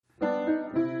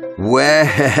Well,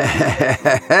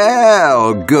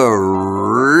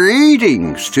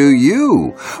 greetings to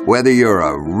you, whether you're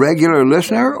a regular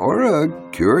listener or a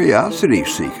curiosity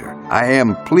seeker. I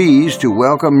am pleased to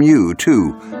welcome you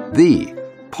to the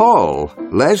Paul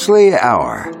Leslie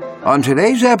Hour. On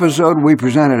today's episode, we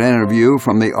present an interview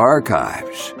from the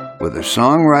archives with a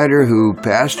songwriter who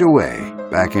passed away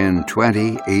back in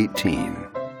 2018,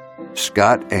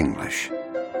 Scott English.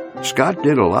 Scott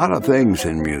did a lot of things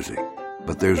in music,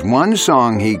 but there's one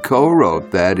song he co-wrote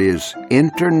that is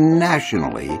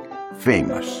internationally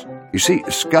famous. You see,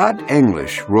 Scott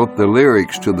English wrote the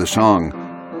lyrics to the song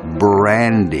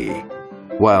Brandy,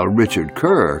 while Richard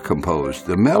Kerr composed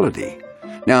the melody.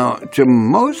 Now, to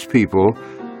most people,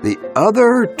 the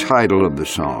other title of the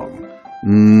song,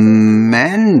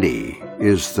 Mandy,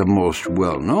 is the most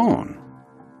well-known.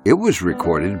 It was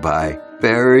recorded by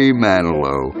Barry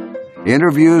Manilow.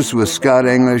 Interviews with Scott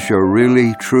English are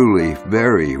really, truly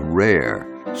very rare,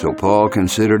 so Paul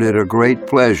considered it a great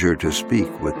pleasure to speak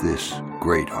with this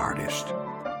great artist.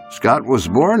 Scott was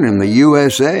born in the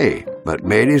USA, but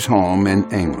made his home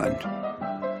in England.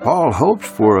 Paul hoped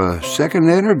for a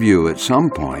second interview at some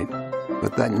point,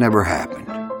 but that never happened.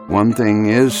 One thing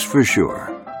is for sure,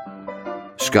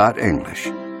 Scott English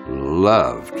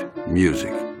loved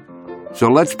music. So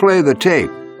let's play the tape.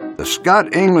 The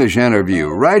Scott English interview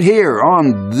right here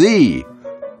on the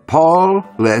Paul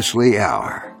Leslie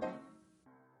Hour.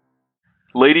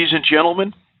 Ladies and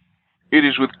gentlemen, it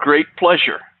is with great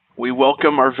pleasure we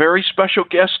welcome our very special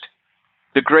guest,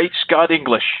 the great Scott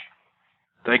English.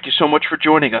 Thank you so much for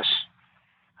joining us.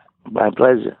 My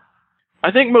pleasure.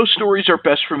 I think most stories are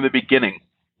best from the beginning.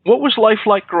 What was life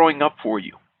like growing up for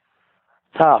you?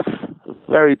 Tough,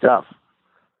 very tough.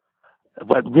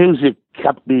 But music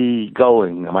kept me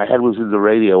going. My head was in the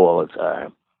radio all the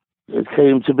time. It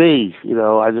came to be,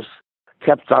 I just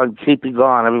kept on keeping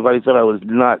on. Everybody thought I was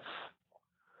nuts.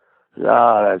 Oh,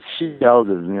 that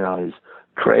Sheldon, he's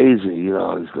crazy,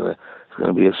 he's gonna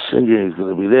be a singer, he's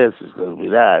gonna be this, he's gonna be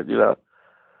that,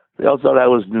 They all thought I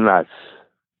was nuts.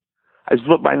 I just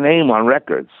put my name on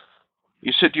records.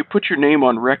 You said you put your name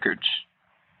on records.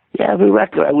 Yeah, every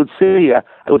record I would see, I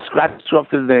would scratch off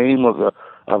the name of the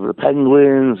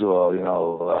Penguins, or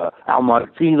Al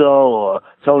Martino, or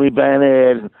Tony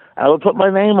Bennett, and I would put my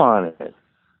name on it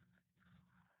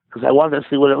because I wanted to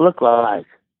see what it looked like.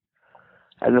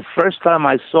 And the first time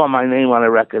I saw my name on a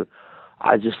record,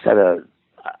 I just had it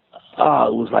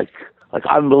was like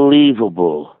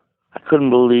unbelievable. I couldn't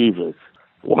believe it.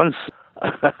 Once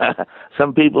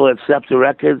some people at Scepter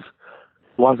Records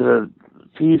wanted to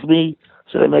tease me,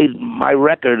 so they made my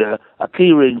record a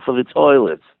key ring for the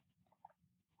toilets.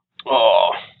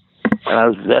 Oh. And I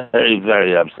was very,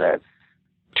 very upset.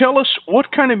 Tell us,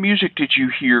 what kind of music did you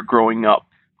hear growing up?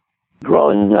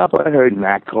 Growing up, I heard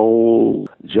Nat Cole,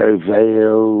 Jerry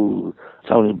Vale,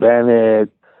 Tony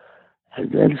Bennett.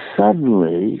 And then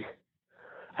suddenly,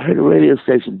 I heard a radio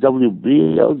station,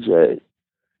 WBLJ,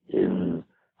 in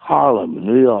Harlem,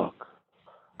 New York,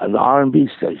 an R&B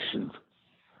station.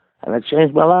 And that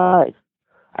changed my life.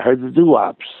 I heard the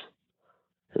doo-wops.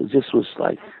 It just was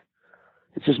like,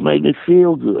 it just made me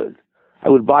feel good. I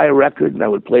would buy a record and I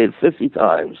would play it 50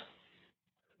 times,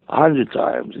 100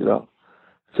 times,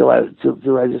 till I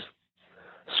just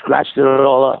scratched it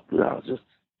all up, I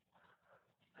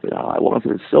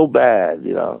wanted it so bad,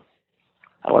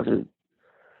 I wanted to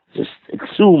just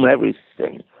exhume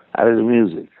everything out of the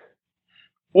music.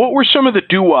 What were some of the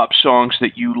doo-wop songs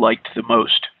that you liked the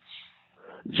most?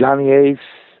 Johnny Ace,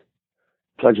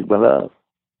 Pledge of My Love,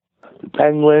 the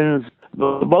Penguins.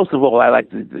 But most of all, I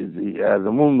liked the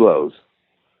Moonglows.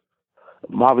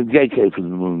 Marvin Gaye came from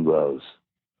the Moonglows,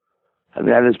 and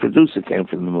then his producer came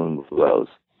from the Moonglows.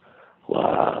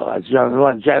 Wow, I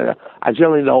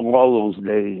generally know all those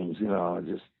names. Do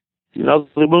you know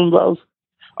the Moonglows?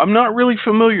 I'm not really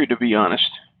familiar, to be honest.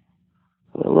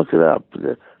 Well, look it up.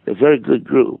 They're a very good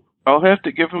group. I'll have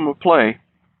to give them a play.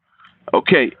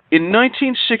 Okay, in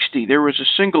 1960, there was a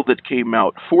single that came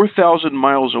out, 4,000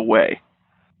 Miles Away.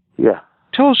 Yeah.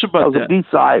 Tell us about that.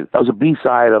 That was a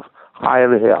B-side of High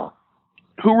on the Hill.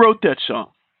 Who wrote that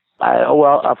song?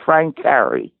 Frank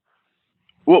Carey.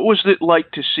 What was it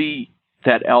like to see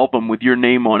that album with your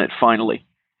name on it finally?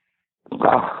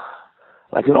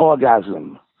 Like an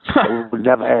orgasm. It would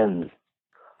never end.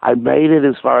 I made it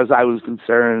as far as I was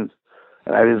concerned,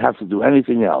 and I didn't have to do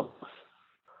anything else.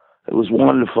 It was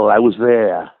wonderful. I was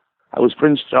there. I was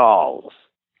Prince Charles.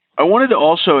 I wanted to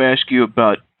also ask you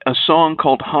about a song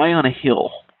called High on a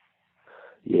Hill.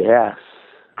 Yes.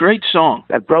 Great song.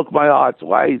 That broke my heart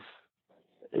twice.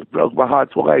 It broke my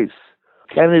heart twice.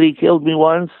 Kennedy killed me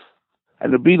once,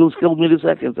 And the Beatles killed me the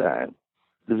second time.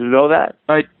 Did you know that?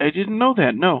 I didn't know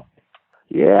that, no.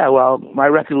 Yeah, well, my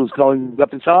record was going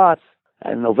up the charts.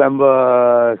 And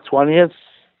November 20th,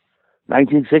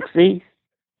 1960,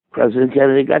 President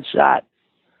Kennedy got shot.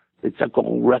 They took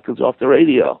all records off the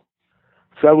radio.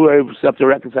 February, Scepter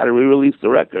Records had to re-release the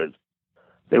record.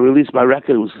 They released my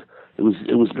record. It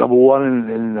was number one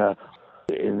in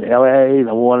L.A.,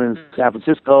 number one in San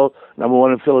Francisco, number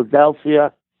one in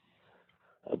Philadelphia,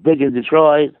 big in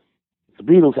Detroit. The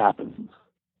Beatles happened.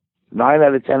 9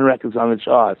 out of 10 records on the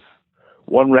charts.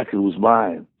 One record was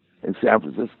mine in San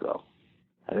Francisco,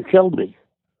 and it killed me.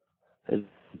 It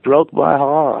broke my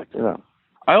heart, you know.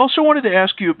 I also wanted to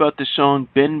ask you about the song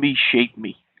 "Bend Me, Shape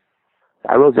Me."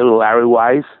 I wrote that with Larry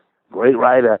Weiss, great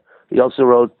writer. He also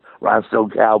wrote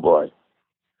Rhinestone Cowboy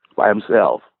by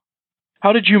himself.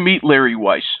 How did you meet Larry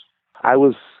Weiss? I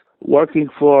was working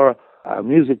for a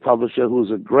music publisher who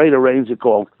was a great arranger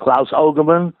called Klaus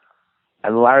Ogerman,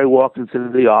 and Larry walked into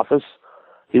the office.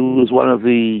 He was one of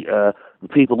the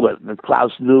people that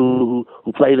Klaus knew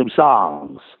who played him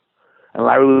songs. And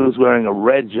Larry was wearing a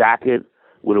red jacket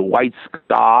with a white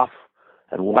scarf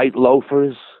and white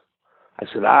loafers. I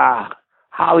said,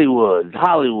 Hollywood.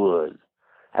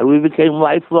 And we became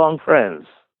lifelong friends.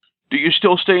 Do you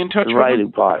still stay in touch with writing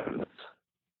him? partners.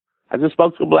 I just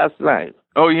spoke to him last night.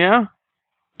 Oh, yeah?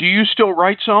 Do you still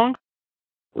write songs?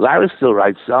 Larry still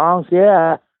writes songs,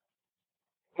 yeah.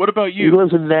 What about He you?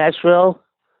 lives in Nashville.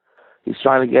 He's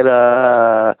trying to get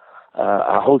a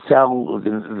hotel,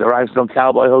 the Rhinestone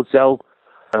Cowboy Hotel,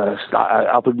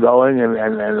 up and going, and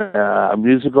a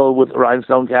musical with the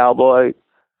Rhinestone Cowboy.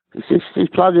 He's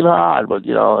plugging hard, but,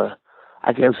 you know,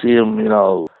 I can't see him, you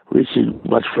know, reaching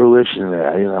much fruition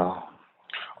there, you know.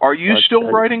 Are you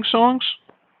still writing songs?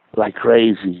 Like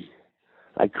crazy.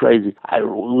 I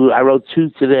wrote 2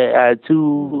 today,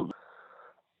 2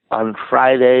 on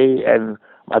Friday, and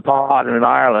my partner in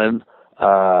Ireland,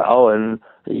 Owen,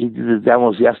 he did the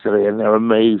demos yesterday, and they're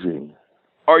amazing.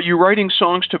 Are you writing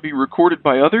songs to be recorded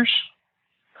by others?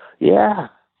 Yeah.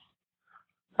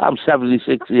 I'm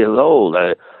 76 years old.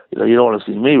 You don't want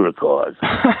to see me record.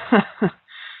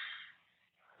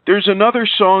 There's another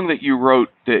song that you wrote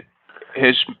that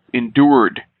has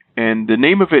endured, and the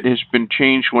name of it has been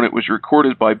changed when it was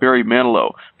recorded by Barry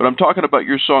Manilow. But I'm talking about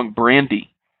your song,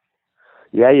 Brandy.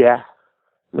 Yeah.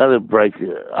 Another break.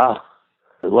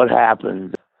 What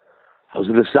happened? I was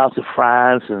in the south of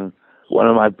France, and one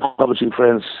of my publishing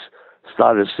friends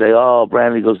started to say, "Oh,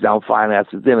 Brandy goes down fine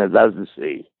after dinner, doesn't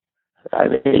she?"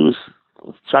 And he was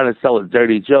trying to tell a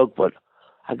dirty joke, but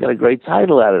I got a great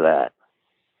title out of that.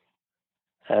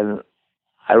 And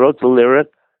I wrote the lyric,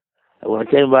 and when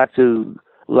I came back to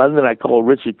London, I called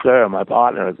Richard Kerr, my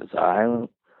partner at the time,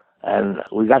 and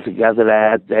we got together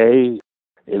that day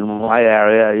in my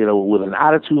area, you know, with an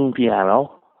out-of-tune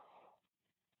piano,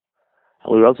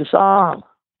 and we wrote the song.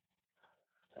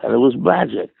 And it was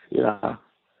magic, you know.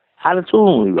 Out of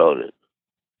tune, we wrote it.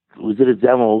 We did a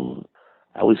demo,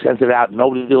 and we sent it out.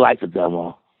 Nobody liked the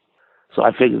demo. So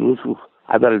I figured,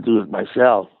 I better do it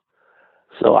myself.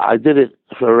 So I did it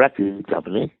for a record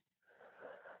company.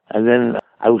 And then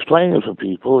I was playing it for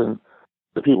people, and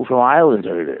the people from Ireland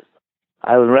heard it,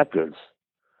 Island Records.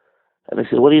 And they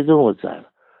said, "What are you doing with that?"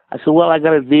 I said, "Well, I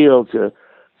got a deal to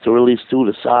release 2 of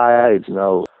the sides, you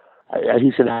know." And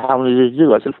he said, "How many did you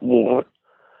do?" I said, 4.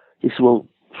 He said, "Well,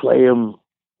 play him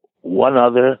one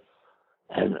other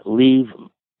and leave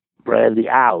Brandy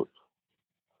out."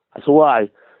 I said, "Why?"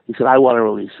 He said, "I want to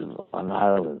release him on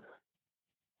Ireland."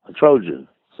 A Trojan,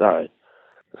 sorry.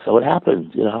 So it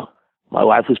happened, you know. My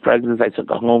wife was pregnant. I took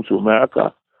her home to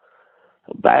America.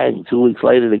 Bang, 2 weeks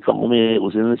later, they called me. It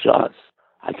was in the charts.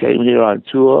 I came here on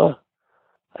tour.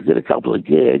 I did a couple of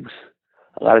gigs,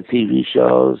 a lot of TV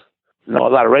shows. No, a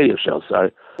lot of radio shows,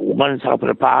 sorry. One Top of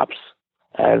the Pops.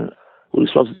 And we were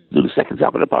supposed to do the second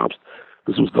Top of the Pops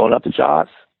because it was going up the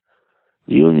charts.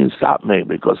 The union stopped me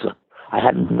because I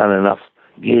hadn't done enough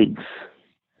gigs.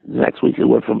 The next week it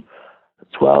went from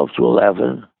 12 to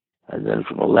 11, and then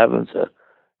from 11 to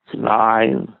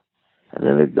 9, and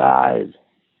then it died.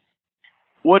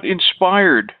 What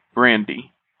inspired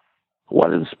Brandy?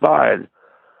 What inspired?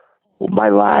 Well, my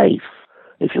life.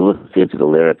 If you look into the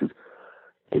lyrics,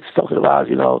 it's talking about,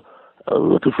 you know,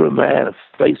 looking for a man, a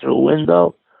face through a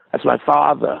window. That's my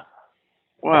father.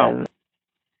 Wow.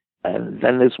 And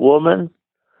then this woman,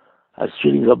 I was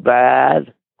treating her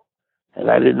bad,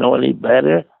 and I didn't know any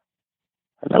better.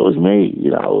 And that was me, you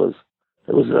know.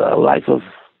 It was a life of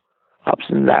ups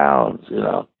and downs, you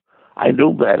know. I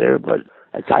knew better, but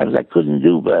at times I couldn't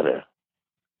do better.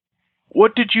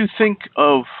 What did you think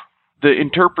of the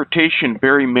interpretation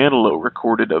Barry Manilow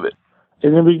recorded of it?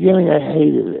 In the beginning, I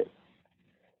hated it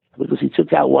because he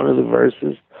took out one of the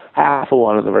verses, half of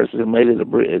one of the verses, and made it a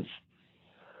bridge.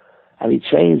 And he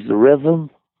changed the rhythm.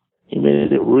 He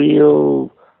made it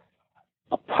real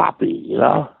poppy, you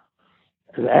know?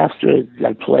 And after it,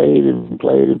 I played and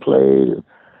played and played,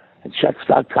 and checks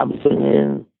started coming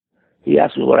in. He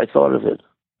asked me what I thought of it.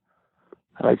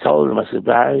 And I told him, I said,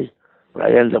 Barry, but I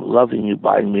ended up loving you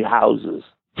buying me houses.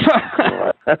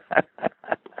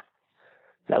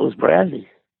 That was Brandy.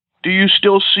 Do you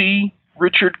still see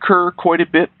Richard Kerr quite a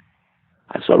bit?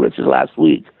 I saw Richard last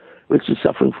week. Richard's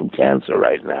suffering from cancer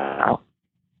right now.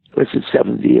 Richard's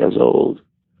 70 years old.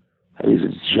 And he's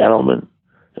a gentleman,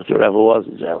 if there ever was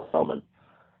a gentleman.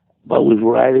 But we're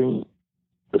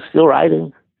still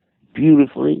writing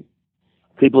beautifully.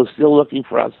 People are still looking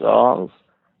for our songs.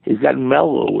 He's gotten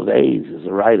mellow with age as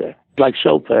a writer, like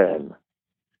Chopin.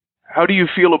 How do you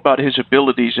feel about his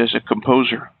abilities as a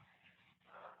composer?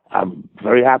 I'm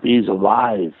very happy he's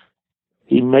alive.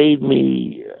 He made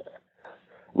me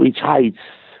reach heights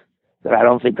that I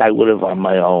don't think I would have on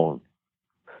my own.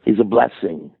 He's a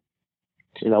blessing.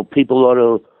 You know, people ought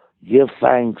to give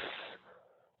thanks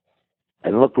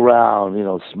and look around, you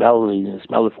know, smell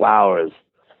the flowers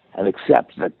and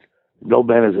accept that no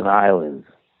man is an island.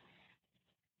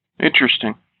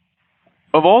 Interesting.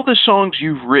 Of all the songs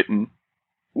you've written,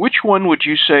 which one would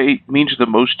you say means the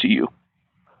most to you?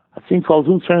 A thing called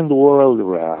Who Turned the World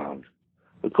Around,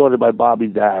 recorded by Bobby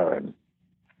Darin.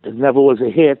 It never was a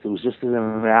hit. It was just in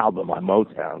an album on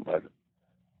Motown, but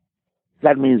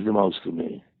that means the most to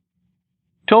me.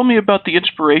 Tell me about the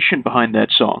inspiration behind that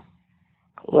song.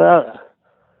 Well,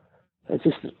 it's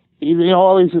just, you know,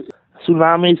 all these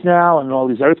tsunamis now and all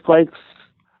these earthquakes.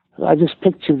 I just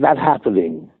pictured that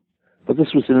happening. But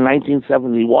this was in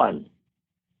 1971.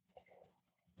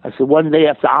 I said, one day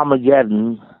after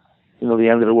Armageddon, you know, the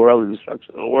end of the world, the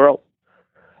destruction of the world,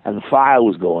 and the fire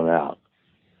was going out.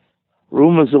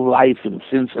 Rumors of life in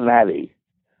Cincinnati,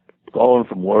 going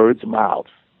from word to mouth.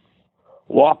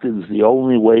 Walking's the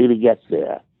only way to get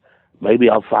there. Maybe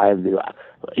I'll find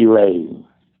Elaine.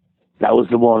 That was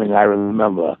the morning I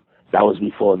remember. That was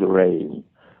before the rain.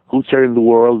 Who turned the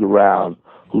world around?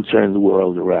 Who turned the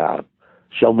world around?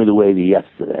 Show me the way to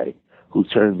yesterday. Who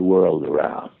turned the world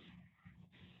around?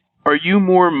 Are you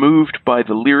more moved by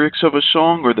the lyrics of a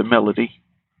song or the melody?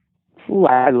 Ooh,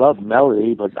 I love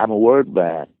melody, but I'm a word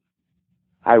man.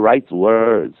 I write the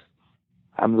words.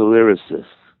 I'm the lyricist,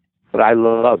 but I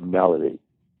love melody.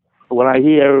 When I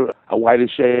hear A Whiter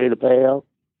Shade of Pale,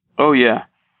 oh yeah,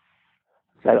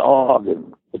 that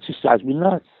organ, it just drives me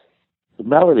nuts. The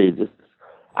melody,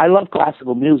 I love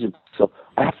classical music, so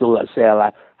I have to say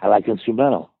I like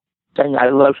instrumental. I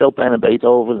love Chopin and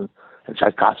Beethoven and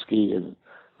Tchaikovsky and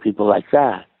people like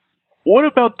that. What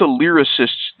about the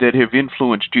lyricists that have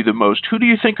influenced you the most? Who do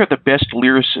you think are the best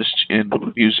lyricists in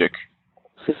music?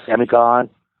 Sammy Cahn,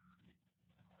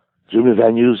 Jimmy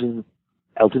Van Heusen,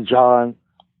 Elton John,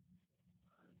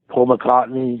 Paul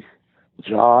McCartney,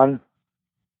 John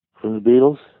from the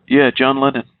Beatles. Yeah, John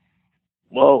Lennon.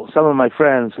 Well, some of my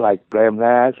friends like Graham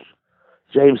Nash,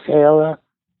 James Taylor,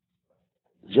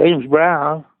 James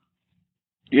Brown.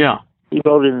 Yeah. He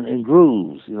wrote in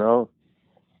grooves, you know.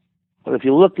 But if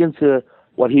you look into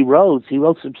what he wrote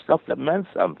some stuff that meant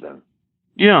something.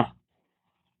 Yeah.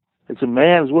 It's a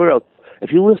man's world.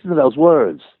 If you listen to those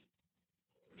words,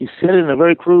 he said it in a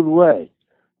very crude way.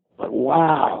 But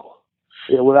wow,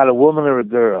 without a woman or a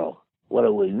girl, what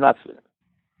are we? Nothing.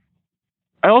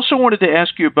 I also wanted to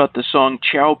ask you about the song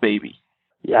Ciao Baby.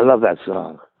 Yeah, I love that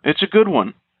song. It's a good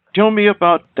one. Tell me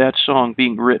about that song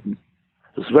being written.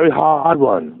 It was a very hard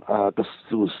one, because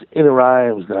it was inner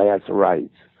rhymes that I had to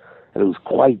write. And it was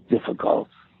quite difficult.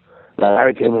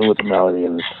 Larry came in with the melody,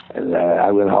 and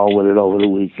I went home with it over the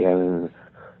weekend, and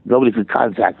nobody could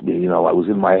contact me. You know, I was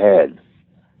in my head,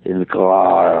 in the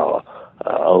car, or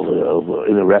over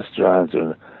in a restaurant,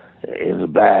 or in the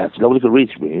bath. Nobody could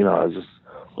reach me. You know, I was just,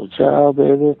 oh, ciao,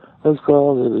 baby, let's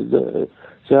call it a day.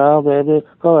 Ciao, baby,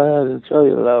 go ahead and show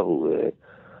your love away.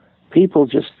 People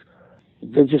just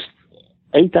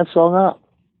ate that song up.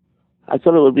 I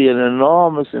thought it would be an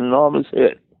enormous, enormous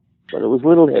hit. But it was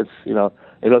little hits, you know.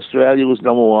 In Australia, it was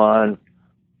number one.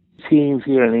 Teens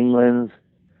here in England.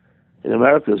 In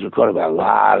America, it was recorded by a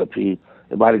lot of people.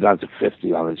 It might have gone to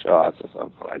 50 on the charts or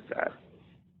something like that.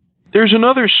 There's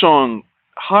another song,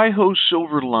 Hi Ho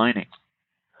Silver Lining.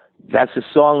 That's a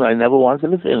song I never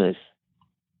wanted to finish.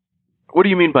 What do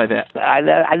you mean by that?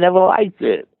 I never liked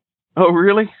it. Oh,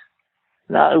 really?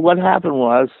 Now, what happened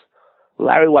was,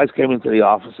 Larry Weiss came into the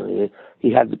office and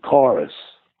he had the chorus.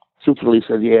 Sutrali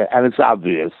said, yeah, and it's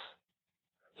obvious.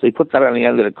 So he put that on the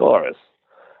end of the chorus.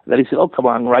 And then he said, oh, come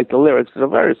on, write the lyrics to the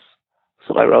verse.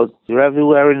 So I wrote, you're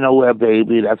everywhere and nowhere,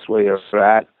 baby, that's where you're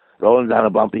at. Rolling down a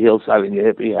bumpy hillside in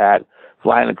your hippie hat,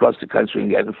 flying across the country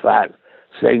and getting fat,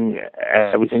 saying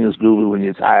everything is groovy when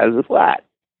your tires are flat.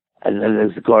 And then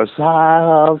there's the chorus,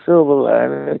 oh, silver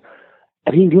lining.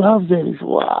 And he loved it. He said,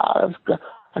 wow, that's good.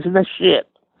 I said, that's shit.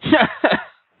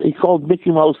 He called Mickey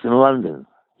Most in London.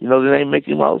 You know the name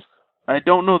Mickey Most? I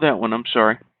don't know that one, I'm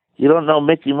sorry. You don't know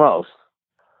Mickey Most?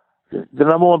 The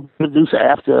number one producer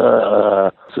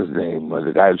after, what's his name?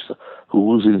 The guy who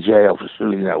was in jail for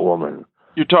shooting that woman.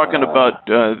 You're talking about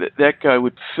that guy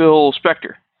with Phil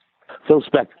Spector. Phil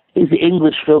Spector. He's the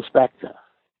English Phil Spector.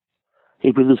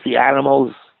 He produced The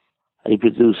Animals. He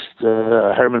produced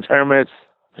Herman's Hermits.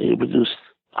 He produced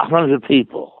 100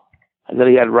 people. And then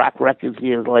he had Rock Records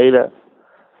years later.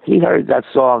 He heard that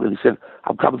song and he said,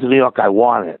 I'm coming to New York, I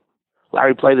want it.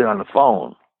 Larry played it on the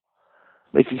phone.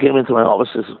 Mickey came into my office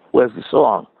and says, where's the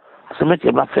song? I said, Mickey,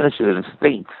 I'm not finishing it, it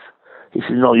stinks. He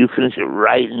said, no, you finish it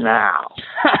right now.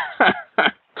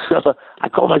 So I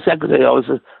called my secretary, I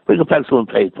said, bring a pencil and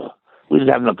paper. We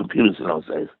didn't have no computers in those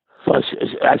days. So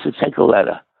I said, take a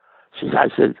letter. I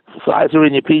said, flies are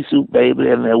in your pea soup, baby,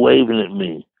 and they're waving at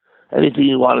me. Anything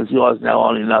you want is yours now,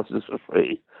 only nothing's for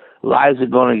free. Lies are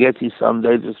going to get you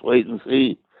someday, just wait and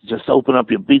see. Just open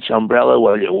up your beach umbrella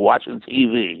while you're watching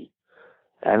TV.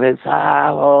 And it's,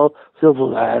 oh, silver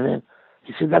lining.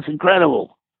 He said, that's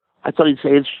incredible. I thought he'd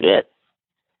say it's shit.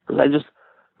 Because I just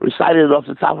recited it off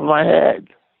the top of my head.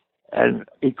 And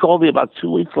he called me about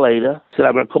 2 weeks later, said,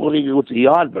 I'm recording it with the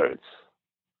Yardbirds.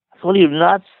 I thought, are you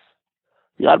nuts?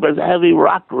 The Yardbirds are a heavy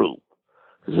rock group.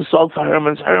 This is a song for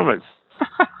Herman's Hermits.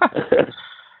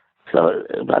 So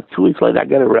about 2 weeks later, I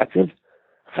got a record.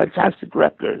 Fantastic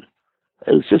record.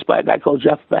 It was just by a guy called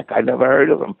Jeff Beck. I never heard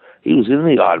of him. He was in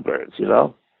the Yardbirds, you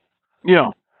know?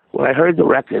 Yeah. When I heard the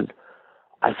record,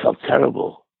 I felt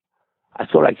terrible. I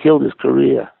thought I killed his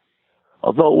career.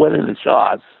 Although it went in the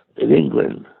charts in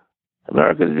England,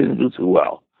 America didn't do too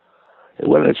well. It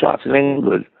went in the charts in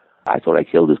England. I thought I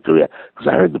killed his career because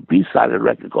I heard the B-side of the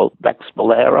record called Beck's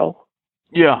Bolero.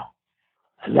 Yeah.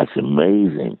 And that's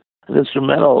amazing. An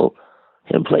instrumental,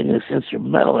 him playing this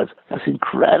instrumental, that's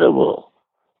incredible.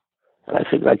 And I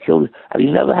figured I killed it. And he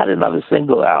never had another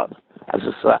single out as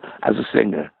a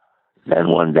singer. Then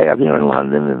one day I'm here in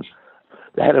London, and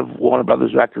the head of Warner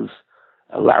Brothers Records,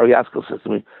 Larry Askell, says to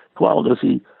me, come on, we'll go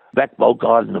see Beck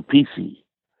Bogart and the PC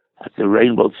at the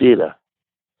Rainbow Theater.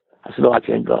 I said, no, I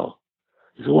can't go.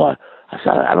 He said, what? I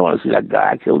said, I don't want to see that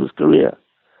guy. I killed his career.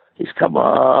 He said, come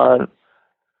on.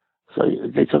 So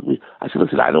they took me. I said,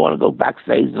 listen, I don't want to go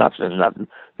backstage, nothing.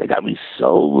 They got me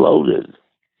so loaded.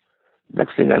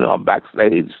 Next thing I know, I'm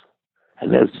backstage,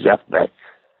 and there's Jeff Beck.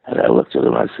 And I looked at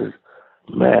him, I said,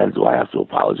 man, do I have to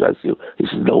apologize to you? He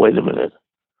said, no, wait a minute.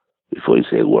 Before you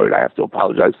say a word, I have to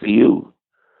apologize to you.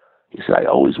 He said, I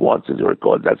always wanted to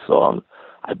record that song.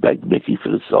 I begged Mickey for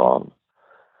the song.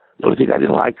 The only thing I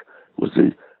didn't like was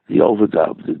the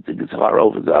overdub, the guitar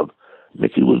overdub.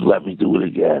 Mickey wouldn't let me do it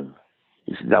again.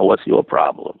 He said, now what's your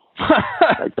problem?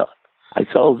 I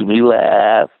told him, he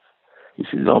laughed. He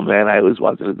said, no, man, I always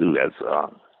wanted to do that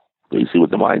song. But you see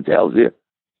what the mind tells you?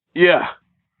 Yeah.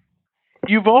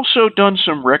 You've also done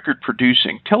some record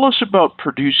producing. Tell us about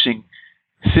producing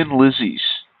Thin Lizzy's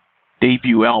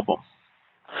debut album.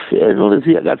 Thin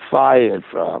Lizzy, I got fired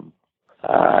from.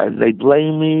 They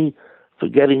blame me for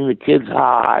getting the kids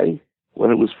high when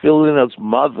it was Phil Lynot's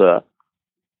mother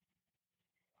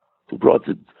who brought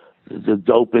the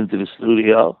dope into the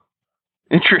studio.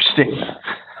 Interesting.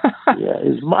 Yeah,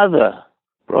 his mother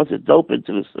brought the dope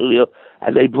into the studio,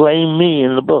 and they blame me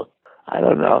in the book. I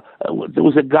don't know. There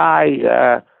was a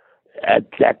guy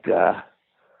at Decca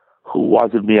who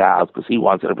wanted me out because he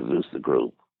wanted to produce the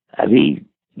group, and he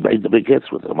made the big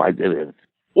hits with them. I didn't.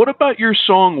 What about your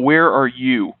song, Where Are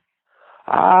You?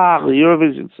 The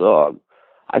Eurovision song.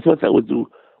 I thought that would do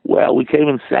well. We came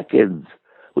in second.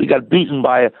 We got beaten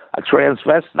by a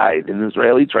transvestite, an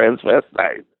Israeli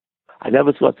transvestite. I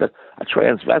never thought that a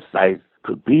transvestite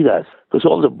could beat us because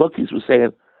all the bookies were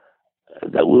saying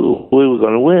that we were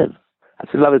going to win.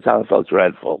 That's another time I felt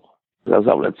dreadful. I was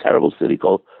up in a terrible city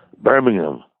called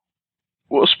Birmingham.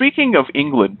 Well, speaking of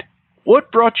England,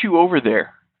 what brought you over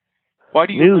there? Why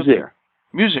do you live there?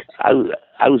 Music.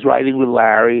 I was writing with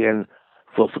Larry and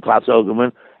for Klaus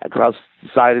Ogerman, and Klaus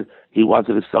decided he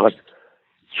wanted to start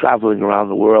traveling around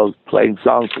the world playing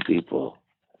songs for people,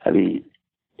 and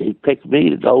he picked me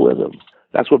to go with him.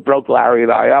 That's what broke Larry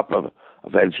and I up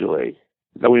eventually.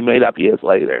 Then we made up years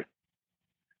later.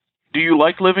 Do you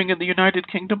like living in the United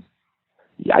Kingdom?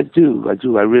 Yeah, I do.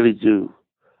 I really do.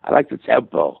 I like the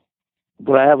tempo.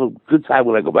 but I have a good time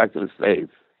when I go back to the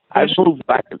States. I moved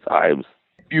back at times.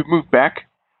 You moved back?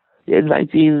 In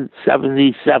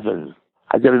 1977,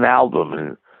 I did an album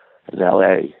in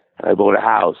L.A., and I bought a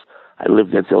house. I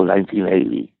lived there until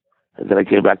 1980, and then I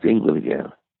came back to England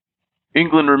again.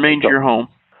 England remains your home?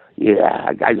 Yeah,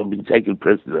 I got been taken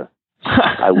prisoner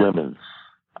by women.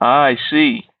 I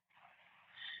see.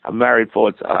 I'm married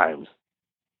 4 times.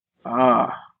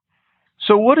 Ah.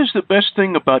 So what is the best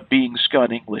thing about being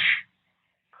Scott English?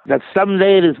 That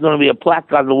someday there's going to be a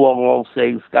plaque on the wall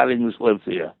saying Scott English lives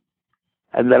here.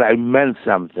 And that I meant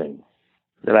something.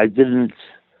 That I didn't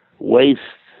waste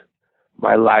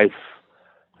my life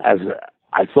as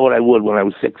I thought I would when I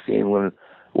was 16, when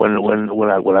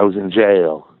I was in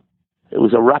jail. It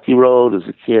was a rocky road as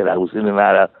a kid. I was in and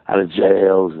out of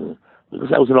jails, and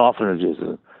because I was in orphanages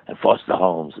and foster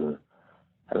homes, and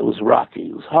it was rocky.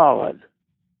 It was hard.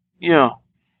 Yeah.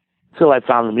 Until I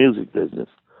found the music business,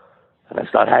 and I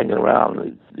started hanging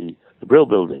around the Brill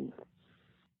Building.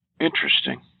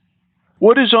 Interesting.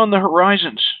 What is on the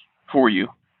horizons for you?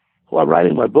 Well, I'm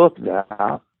writing my book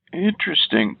now.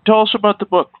 Interesting. Tell us about the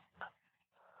book.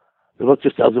 The book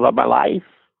just tells about my life.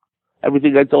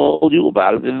 Everything I told you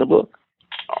about is in the book.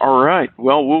 All right.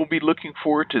 Well, we'll be looking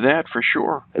forward to that for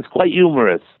sure. It's quite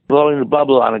humorous, blowing the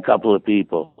bubble on a couple of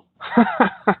people.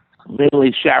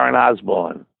 Mainly Sharon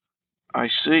Osbourne. I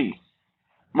see.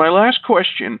 My last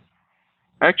question,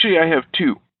 actually I have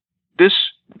 2. This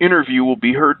interview will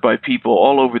be heard by people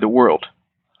all over the world.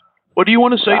 What do you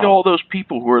want to say to all those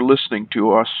people who are listening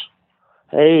to us?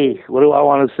 Hey, what do I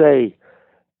want to say?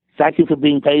 Thank you for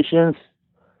being patient.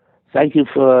 Thank you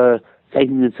for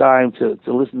taking the time to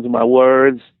listen to my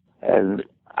words, and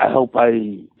I hope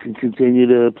I can continue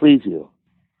to please you.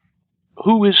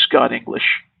 Who is Scott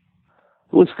English?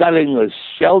 Who is Scott English?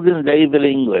 Sheldon David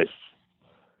English.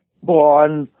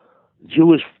 Born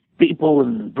Jewish people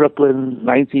in Brooklyn,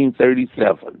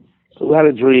 1937. Who had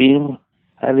a dream,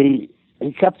 and he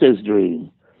kept his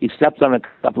dream. He stepped on a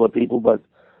couple of people, but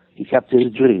he kept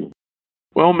his dream.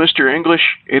 Well, Mr.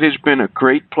 English, it has been a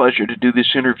great pleasure to do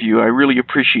this interview. I really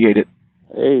appreciate it.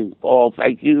 Hey, Paul,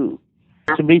 thank you.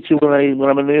 To meet you when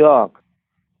I'm in New York.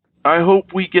 I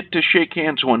hope we get to shake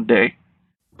hands one day.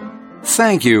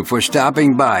 Thank you for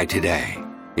stopping by today.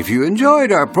 If you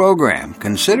enjoyed our program,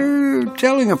 consider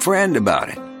telling a friend about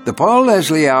it. The Paul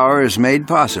Leslie Hour is made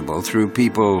possible through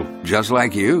people just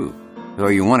like you. So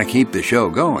you want to keep the show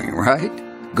going, right?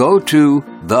 Go to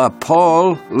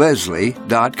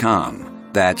thepaulleslie.com.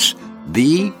 That's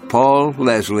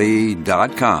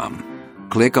thepaulleslie.com.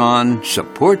 Click on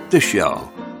Support the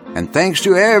Show. And thanks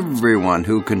to everyone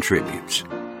who contributes.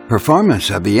 Performance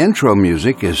of the intro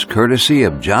music is courtesy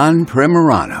of John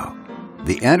Primorano,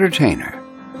 The Entertainer,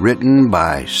 written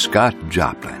by Scott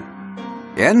Joplin.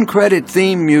 End credit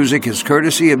theme music is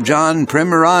courtesy of John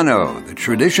Primorano, the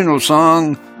traditional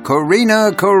song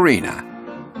Corina Corina.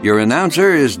 Your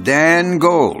announcer is Dan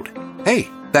Gold. Hey,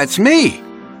 that's me.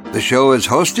 The show is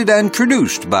hosted and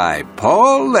produced by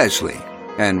Paul Leslie.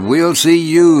 And we'll see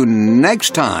you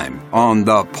next time on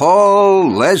the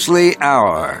Paul Leslie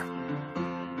Hour.